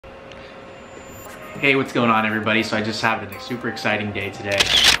Hey, what's going on everybody? So I just had a super exciting day today.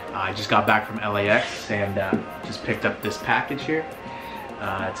 I just got back from LAX and just picked up this package here.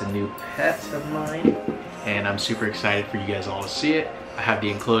 It's a new pet of mine and I'm super excited for you guys all to see it. I have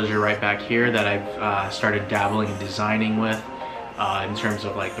the enclosure right back here that I've started dabbling and designing with in terms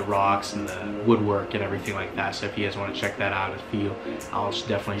of like the rocks and the woodwork and everything like that. So if you guys want to check that out, I'll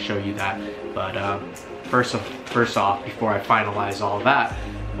definitely show you that. But first off, before I finalize all that,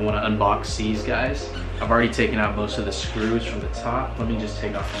 I want to unbox these guys. I've already taken out most of the screws from the top. Let me just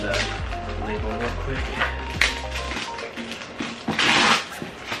take off the label real quick.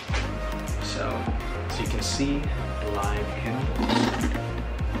 So you can see, live animal,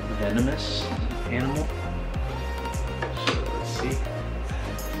 venomous animal. So let's see.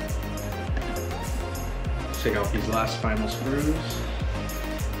 Let's take out these last final screws.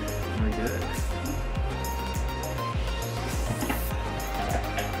 We're good.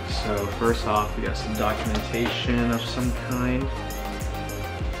 So first off, we got some documentation of some kind.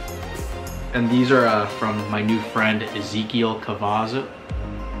 And these are from my new friend, Ezekiel Cavazos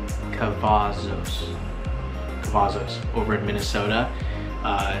over in Minnesota.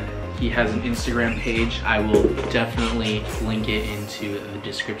 He has an Instagram page. I will definitely link it into the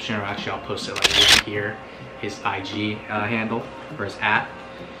description, or actually I'll post it like right here, his IG handle, or his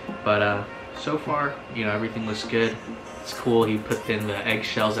 @. But so far, you know, everything looks good. It's cool. He put in the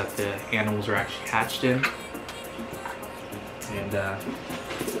eggshells that the animals are actually hatched in. And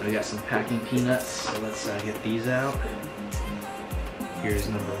I got some packing peanuts, so let's get these out. Here's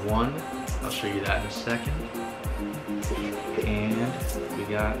number 1. I'll show you that in a second. And we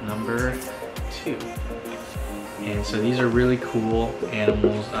got number 2. And so these are really cool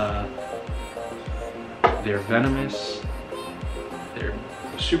animals. They're venomous. They're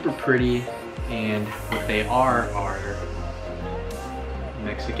super pretty. And what they are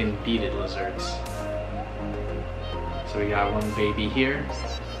Mexican beaded lizards. So we got one baby here.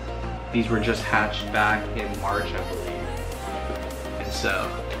 These were just hatched back in March, I believe. And so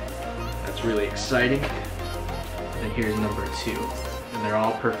that's really exciting. And here's number 2. And they're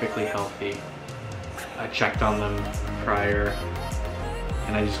all perfectly healthy. I checked on them prior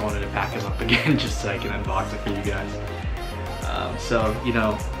and I just wanted to pack them up again just so I can unbox it for you guys. So, you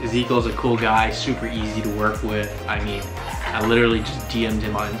know, Ezekiel's a cool guy, super easy to work with. I mean, I literally just DM'd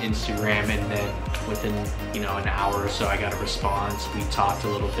him on Instagram and then within, you know, an hour or so I got a response. We talked a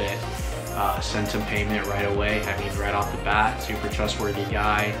little bit, sent him payment right away. I mean, right off the bat, super trustworthy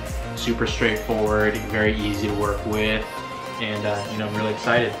guy, super straightforward, very easy to work with. And, you know, I'm really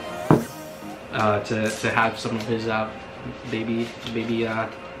excited to have some of his baby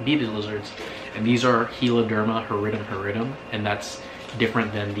beaded lizards. And these are Heloderma Horridum, and that's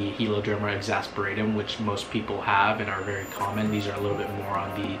different than the Heloderma exasperatum, which most people have and are very common. These are a little bit more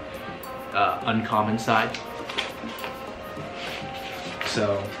on the uncommon side.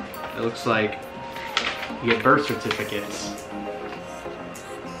 So it looks like you get birth certificates.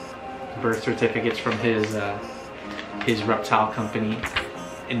 Birth certificates from his reptile company,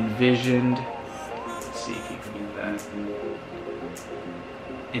 Envisioned. Let's see if you can get that.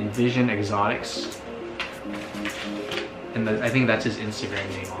 Envision Exotics, and I think that's his Instagram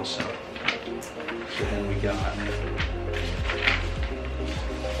name also. So then we got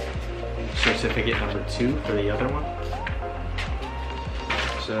certificate number 2 for the other one.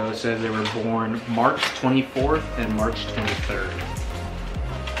 So it says they were born March 24th and March 23rd.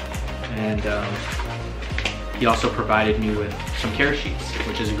 And he also provided me with some care sheets,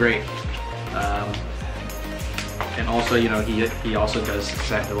 which is great. And also, you know, he also does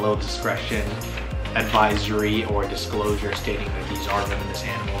set a little discretion advisory or disclosure stating that these are venomous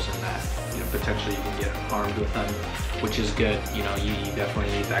animals and that, you know, potentially you can get harmed with them, which is good. You know, you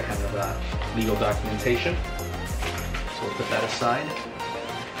definitely need that kind of legal documentation. So we'll put that aside.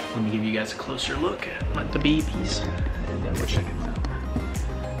 Let me give you guys a closer look at the babies, and then we'll check it out.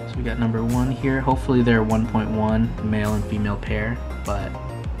 So we got number 1 here. Hopefully they're 1.1 male and female pair, but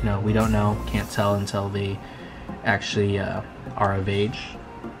you know, we don't know. Can't tell until they actually are of age.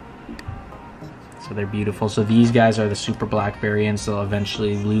 So they're beautiful. So these guys are the super black variants. They'll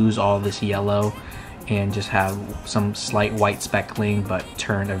eventually lose all this yellow and just have some slight white speckling, but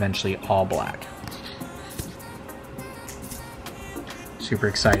turn eventually all black. Super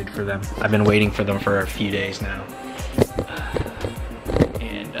excited for them. I've been waiting for them for a few days now.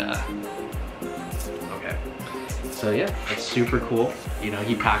 And okay. So yeah, that's super cool. You know,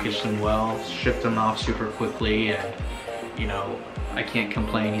 he packaged them well, shipped them off super quickly, and you know, I can't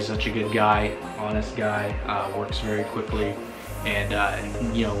complain. He's such a good guy, honest guy, works very quickly. And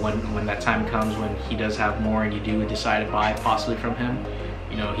you know, when that time comes when he does have more and you do decide to buy possibly from him,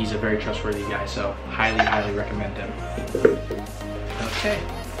 you know, he's a very trustworthy guy, so highly recommend him. Okay,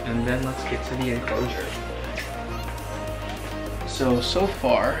 and then let's get to the enclosure. So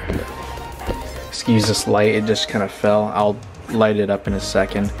far, excuse this light, it just kind of fell. I'll light it up in a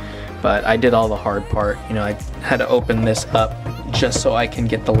second, but I did all the hard part. You know, I had to open this up just so I can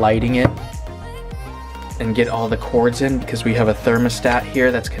get the lighting in and get all the cords in, because we have a thermostat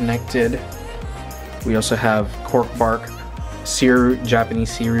here that's connected. We also have cork bark,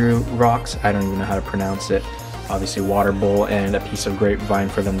 Japanese Siru rocks, I don't even know how to pronounce it. Obviously water bowl and a piece of grapevine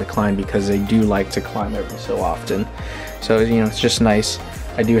for them to climb, because they do like to climb every so often. So, you know, it's just nice.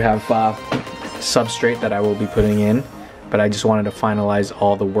 I do have substrate that I will be putting in, but I just wanted to finalize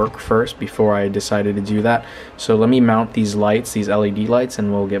all the work first before I decided to do that. So let me mount these lights, these LED lights,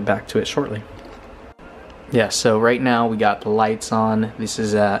 and we'll get back to it shortly. Yeah, so right now we got the lights on. This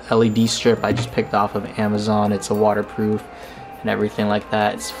is a LED strip I just picked off of Amazon. It's a waterproof and everything like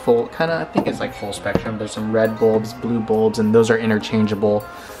that. It's full, kind of, I think it's like full spectrum. There's some red bulbs, blue bulbs, and those are interchangeable.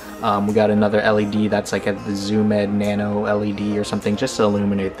 We got another LED that's like the Zoom Ed Nano LED or something, just to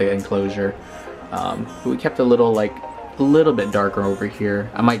illuminate the enclosure. But we kept a little bit darker over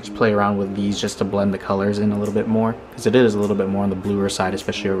here. I might just play around with these just to blend the colors in a little bit more, because it is a little bit more on the bluer side,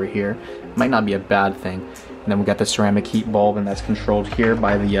 especially over here. It might not be a bad thing. And then we got the ceramic heat bulb, and that's controlled here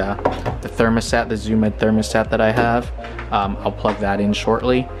by the thermostat, the Zoom Ed thermostat that I have. I'll plug that in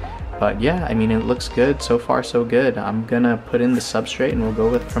shortly. But yeah, I mean, it looks good. So far, so good. I'm gonna put in the substrate and we'll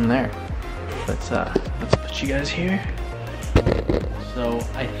go with from there. Let's put you guys here. So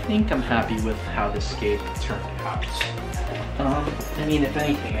I think I'm happy with how this skate turned out. I mean, if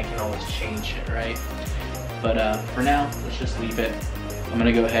anything, I can always change it, right? But for now, let's just leave it. I'm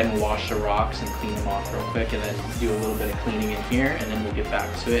gonna go ahead and wash the rocks and clean them off real quick, and then do a little bit of cleaning in here, and then we'll get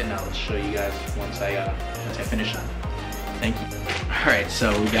back to it, and I'll show you guys once I finish that. Thank you. All right,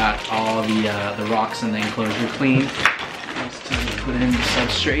 so we got all the rocks in the enclosure cleaned. It's time to put in the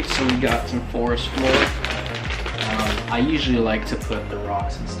substrate. So we got some forest floor. I usually like to put the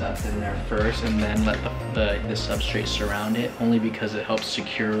rocks and stuff in there first, and then let the substrate surround it, only because it helps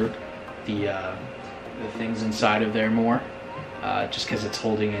secure the things inside of there more, just because it's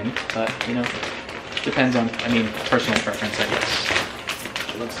holding in. But you know, depends on, I mean, personal preference, I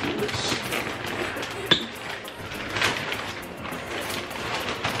guess. So let's do this.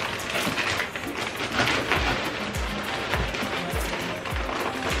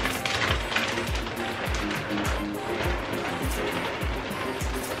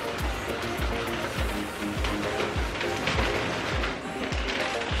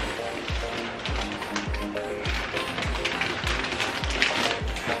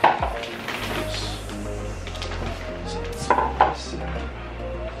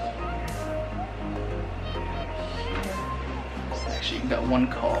 Got one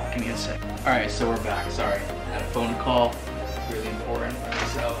call, give me a sec. All right, so we're back, sorry. Had a phone call, really important.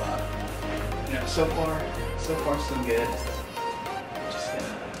 So, you know, so far so good. Just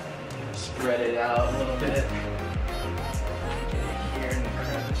gonna spread it out a little bit. Get it here in the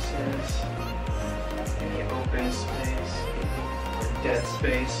crevices. Any open space, or dead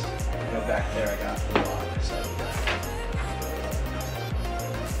space. You know, back there I got the rock, so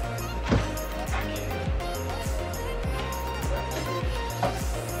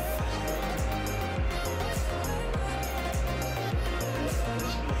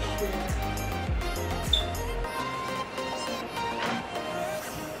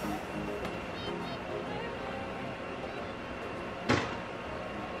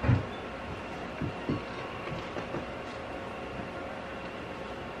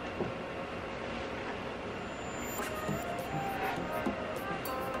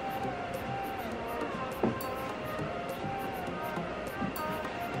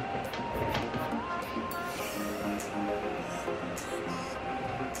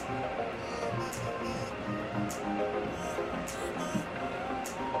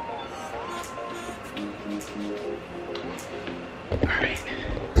Alright,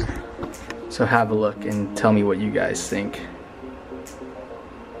 so have a look and tell me what you guys think.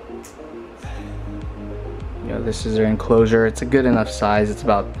 You know, this is their enclosure. It's a good enough size. It's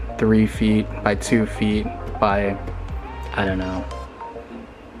about 3 feet by 2 feet by, I don't know,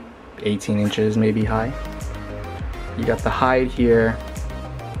 18 inches maybe high. You got the hide here,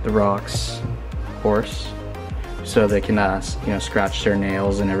 the rocks, of course, so they can you know, scratch their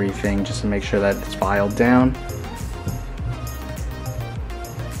nails and everything, just to make sure that it's filed down.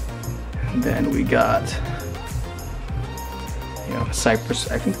 And then we got, you know,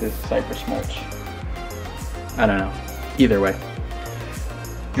 cypress. I think this is cypress mulch. I don't know. Either way,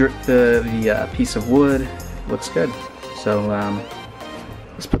 the piece of wood looks good. So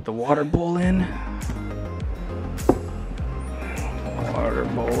Let's put the water bowl in. Water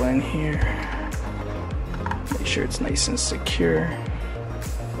bowl in here. Make sure it's nice and secure.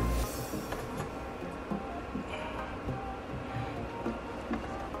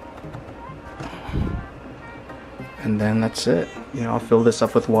 And then that's it. You know, I'll fill this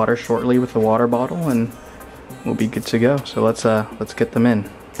up with water shortly with the water bottle, and we'll be good to go. So let's get them in.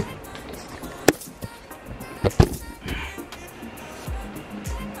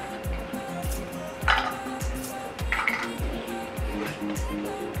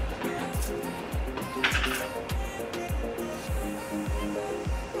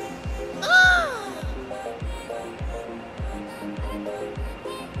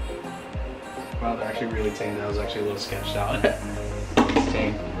 Wow, they're actually really tame. That was actually a little sketched out. It's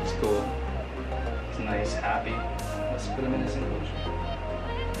tame. It's cool. It's nice, happy. Let's put them in his enclosure.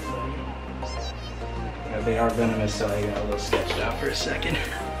 Yeah, they are venomous, so I got a little sketched out for a second.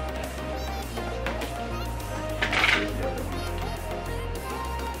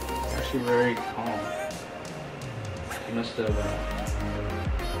 Actually very calm. He must have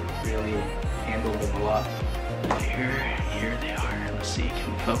really handled them a lot. Here they are. Let's see,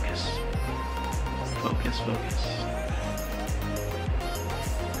 can we focus? Focus.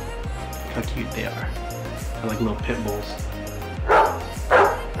 How cute they are. They're like little pit bulls.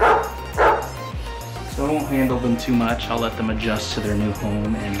 So I won't handle them too much. I'll let them adjust to their new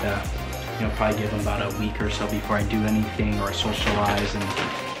home, and you know, probably give them about a week or so before I do anything or socialize, and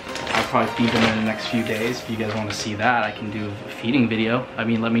I'll probably feed them in the next few days. If you guys want to see that, I can do a feeding video. I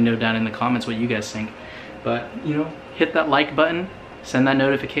mean, let me know down in the comments what you guys think. But, you know, hit that like button, send that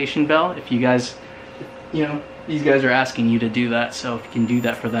notification bell if you guys, you know, these guys are asking you to do that, so if you can do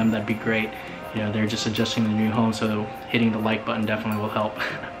that for them, that'd be great. You know, they're just adjusting the new home, so hitting the like button definitely will help.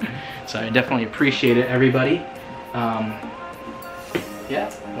 So I definitely appreciate it, everybody.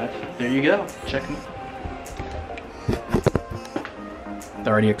 Yeah, but there you go. Check them.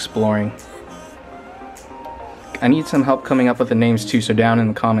 They're already exploring. I need some help coming up with the names too, so down in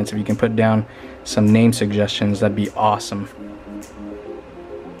the comments if you can put down some name suggestions, that'd be awesome.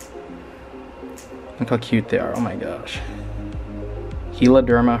 Look how cute they are, oh my gosh.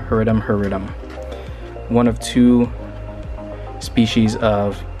 Heloderma Horridum. One of 2 species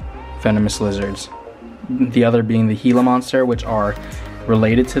of venomous lizards. The other being the Gila monster, which are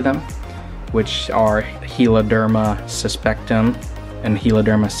related to them, which are Heloderma suspectum and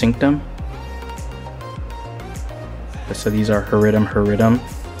Heloderma cinctum. So these are Horridum.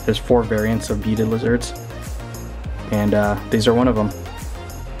 There's 4 variants of beaded lizards, and these are one of them.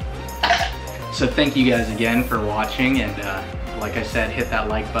 So thank you guys again for watching, and like I said, hit that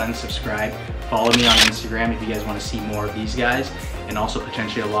like button, subscribe, follow me on Instagram if you guys want to see more of these guys, and also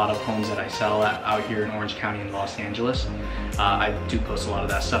potentially a lot of homes that I sell out here in Orange County and Los Angeles. I do post a lot of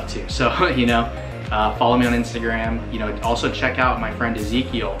that stuff too, so you know, follow me on Instagram. You know, also check out my friend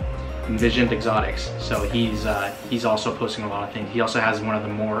Ezekiel, Envisioned Exotics. So he's also posting a lot of things. He also has one of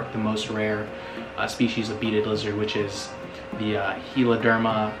the most rare species of beaded lizard, which is the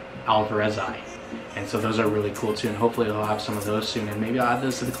Heloderma alvarezi. And so those are really cool too, and hopefully I'll have some of those soon, and maybe I'll add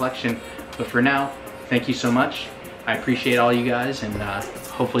those to the collection. But for now, thank you so much. I appreciate all you guys, and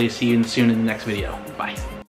hopefully see you soon in the next video. Bye.